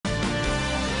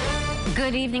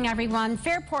Good evening, everyone.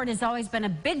 Fairport has always been a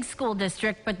big school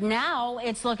district, but now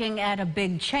it's looking at a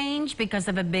big change because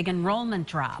of a big enrollment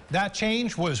drop. That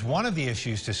change was one of the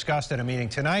issues discussed at a meeting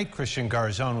tonight. Christian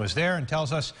Garzone was there and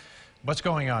tells us what's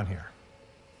going on here.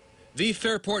 The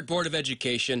Fairport Board of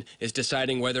Education is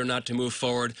deciding whether or not to move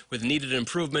forward with needed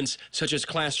improvements such as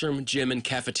classroom, gym, and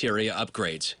cafeteria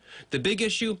upgrades. The big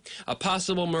issue? A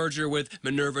possible merger with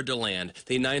Minerva DeLand,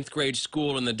 the 9th grade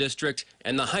school in the district,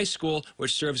 and the high school,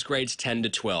 which serves grades 10 to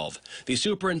 12. The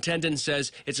superintendent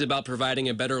says it's about providing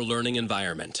a better learning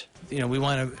environment. You know, we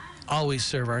want to always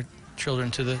serve our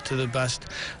children to the best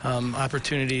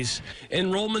opportunities.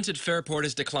 Enrollment at Fairport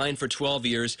has declined for 12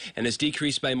 years and has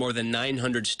decreased by more than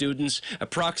 900 students,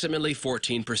 approximately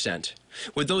 14%.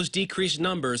 With those decreased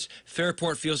numbers,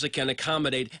 Fairport feels it can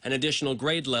accommodate an additional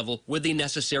grade level with the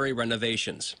necessary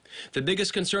renovations. The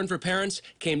biggest concern for parents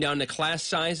came down to class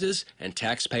sizes and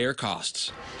taxpayer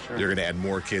costs. They're going to add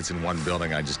more kids in one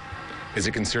building. Is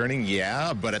it concerning?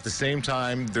 Yeah, but at the same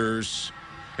time,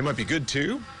 it might be good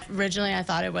too. Originally, I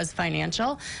thought it was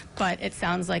financial, but it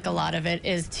sounds like a lot of it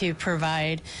is to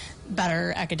provide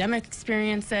better academic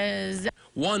experiences.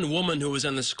 One woman who was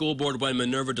on the school board when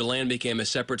Minerva DeLand became a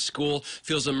separate school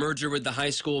feels a merger with the high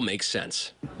school makes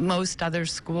sense. Most other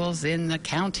schools in the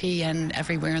county and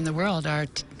everywhere in the world are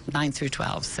 9 through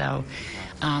 12, so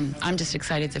I'm just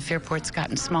excited that Fairport's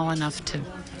gotten small enough to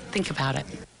think about it.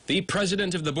 The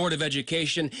president of the Board of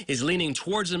Education is leaning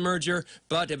towards a merger,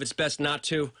 but if it's best not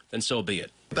to, then so be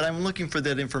it. But I'm looking for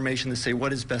that information to say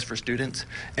what is best for students.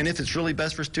 And if it's really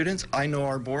best for students, I know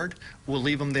our board will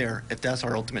leave them there if that's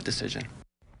our ultimate decision.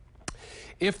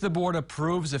 If the board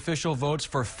approves official votes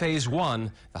for Phase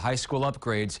 1, the high school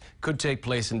upgrades could take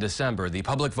place in December. The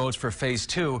public votes for Phase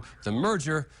 2, the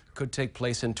merger, could take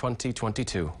place in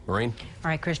 2022. Maureen? All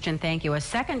right, Christian, thank you. A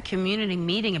second community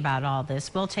meeting about all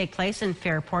this will take place in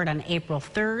Fairport on April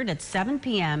 3rd at 7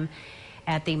 p.m.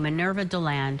 at the Minerva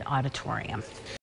DeLand Auditorium.